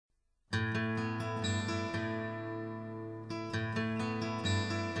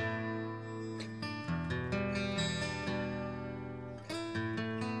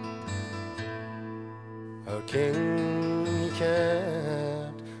Our king he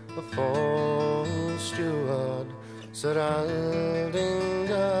kept a false steward, Sir Aldingar,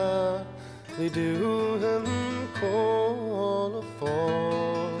 they do him call a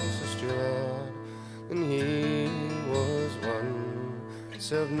false steward, and he was one,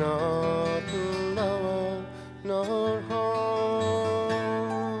 served not lower nor harm.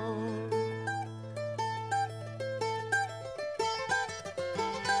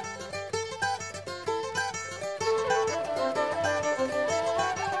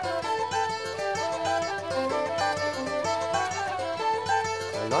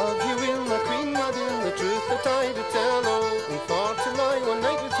 Love you will, my queen, my dear, the truth that I do tell, oh, and for to lie one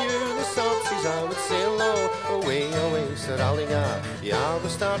night with you, the salt seas I would sail, oh, away, away, Sir Aldingar, ye are the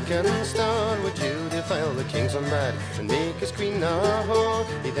stark and star, would you defile the king's on bed, and make his queen a whore?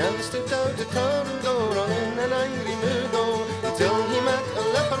 He then stepped out to turn and go on in an angry mood, oh, until he met a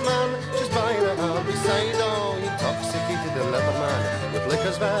leper man, just by the harbour side, oh, he intoxicated the leper man, with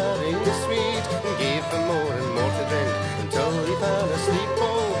liquors very sweet, and gave him more and more to drink, until he fell asleep,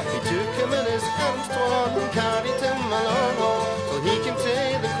 oh, he took him in his arms toward and carried him along, oh, till he came to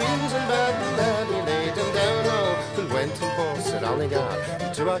the queen's in bed, and then he laid him down, oh, and went and bought Sir Aldingar.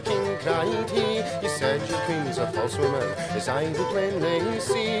 To our king cried he said your queen's a false woman, as I do plainly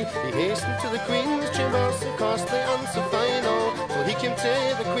see. He hastened to the queen's chamber, so costly and so fine, oh, till he came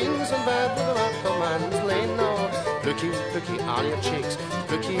to the queen's in bed, where the leper man was lain, oh. Brookie, brookie are your cheeks,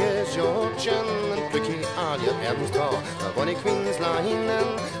 brookie is your chin, and brookie are your earrings tall. The bonny queen's lying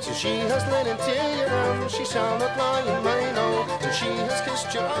in, so she has lain into your arms, she shall not lie in mine, oh. So she has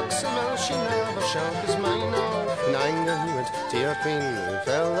kissed your oxymel, she never shall kiss mine, oh. In anger he went to your queen, who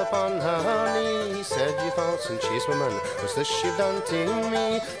fell upon her knee. He said, you false and chaste woman, what's this you've done to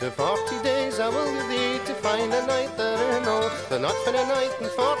me? The 40 days I will give thee to find a knight therein, oh. Though not for a night in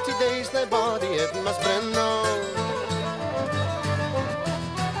 40 days, thy body it must bring, oh.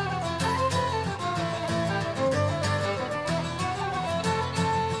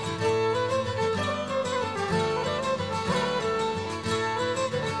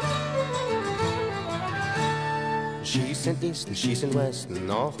 She sent east and she sent west, and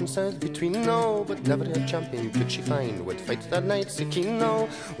north and south between, no, but never a champion could she find would fight that night so keen, no.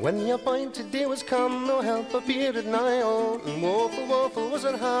 When the appointed day was come, no help appeared nigh, oh, and woeful, woeful was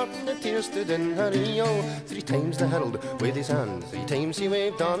her heart, and the tears stood in her eye, oh. 3 times the herald waved his hand, 3 times he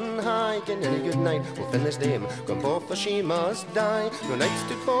waved on high, can any good knight will fin this dame, gone forth for she must die. No knight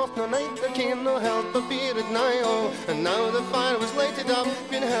stood forth, no knight there came, no help appeared nigh, oh, and now the fire was lighted up,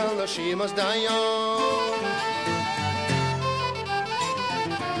 in hell now she must die, oh.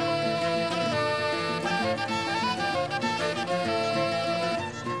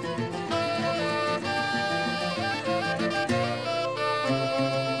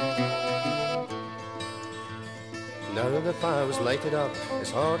 Now the fire was lighted up, as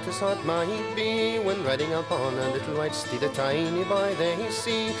hot might be, when riding upon a little white steed, a tiny boy they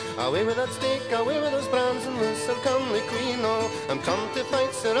see. Away with that stake, away with those brands, and this so comely queen, oh, I'm come to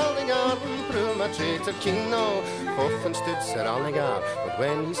fight Sir Aldingar, and prove my traitor king, oh. Forth and stood Sir Aldingar, but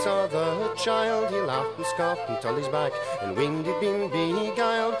when he saw the child, he laughed and scoffed and turned his back, and winged he'd been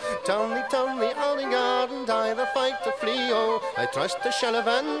beguiled. Tell me, Aldingar, and I the fight to flee, oh. I trust I shall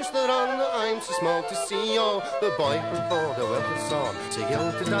avenge the wrong that I'm so small to see, oh. The boy from for the welcome sword, so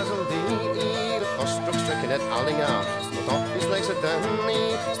gilt to dazzle the ear, the first stroke stricken at Aldingar, smote off his legs at the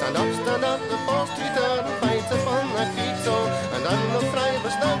knee. Stand up, the forced return, and fight upon thy feet, oh, and on the thrive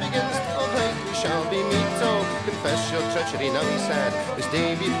as thou begins, oh, hey, we shall be meet, oh. Confess your treachery, now he said, this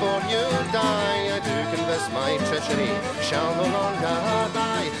day before you die, I do confess my treachery, shall no longer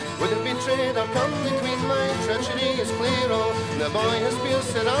die. Would it betray or come the queen, my treachery is clear, oh. The boy has pierced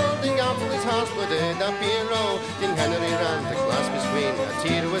Sir Aldingar till his heart's blood did appear, oh. King Henry ran to clasp his queen, a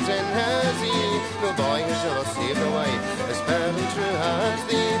tear was in her